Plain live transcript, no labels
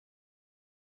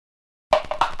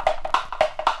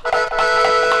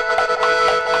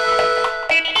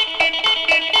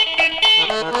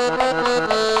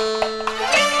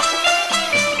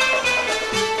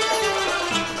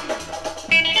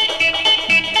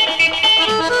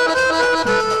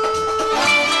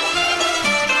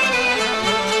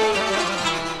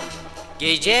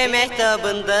Gece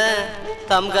mehtabında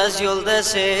tam gaz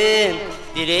yoldasın,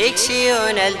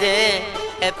 direksiyon elde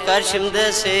hep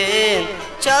karşımdasın.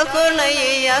 Çal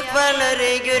kornayı, yak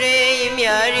varları göreyim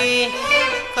yari,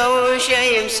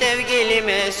 kavuşayım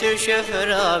sevgilime sür şoför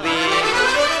abi.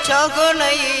 Çal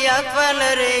kornayı, yak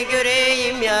varları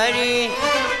göreyim yari,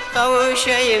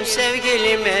 kavuşayım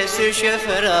sevgilime sür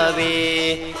şoför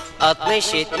abi.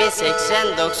 60, 70,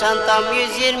 80, 90 tam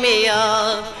 120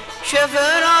 ya.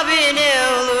 Şoför abi ne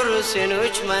olursun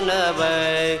uçmana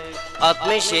bak.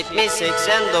 60, 70,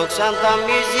 80, 90 tam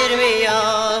 120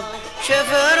 ya.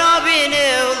 Şoför abi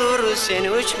ne olursun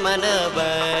uçmana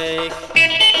bak.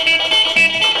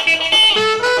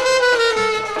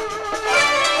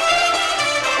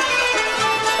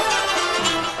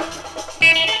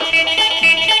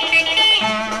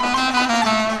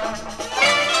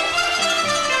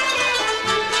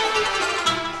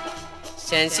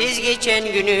 Sensiz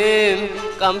geçen günüm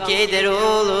gam keder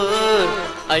olur,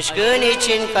 aşkın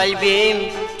için kalbim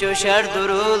coşar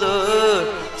durulur.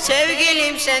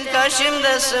 Sevgilim sen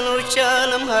karşımdasın,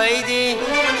 uçalım haydi,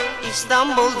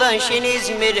 İstanbul'dan Şen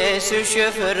İzmir'e sür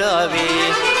şoför abi.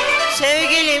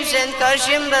 Sevgilim sen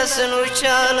karşımdasın,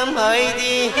 uçalım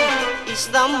haydi,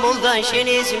 İstanbul'dan Şen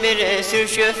İzmir'e sür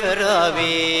şoför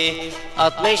abi.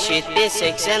 60, 70,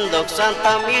 80, 90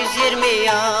 tam 120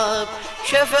 yap.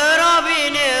 Şoför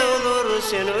abi ne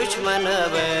olursun uçmana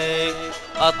bak.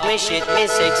 60,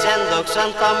 70, 80,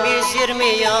 90 tam 120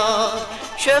 yap.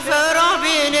 Şoför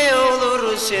abi ne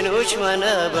olursun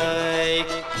uçmana bak.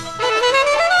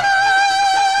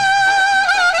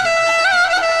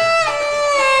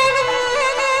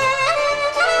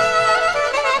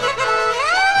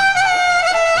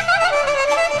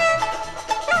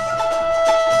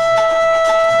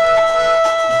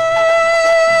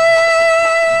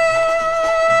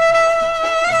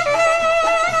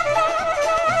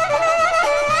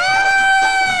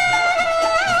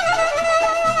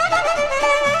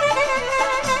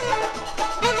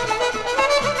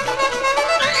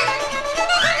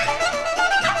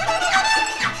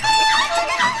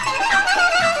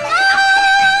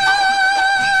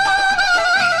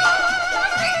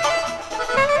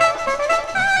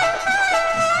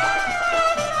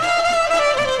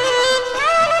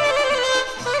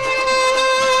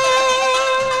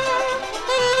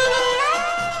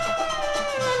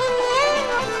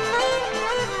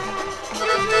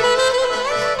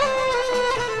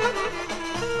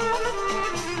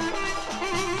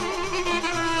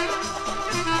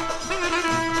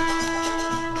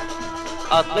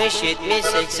 Altmış, 70,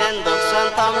 80,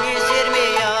 90 tam 120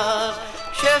 ya.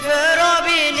 Şoför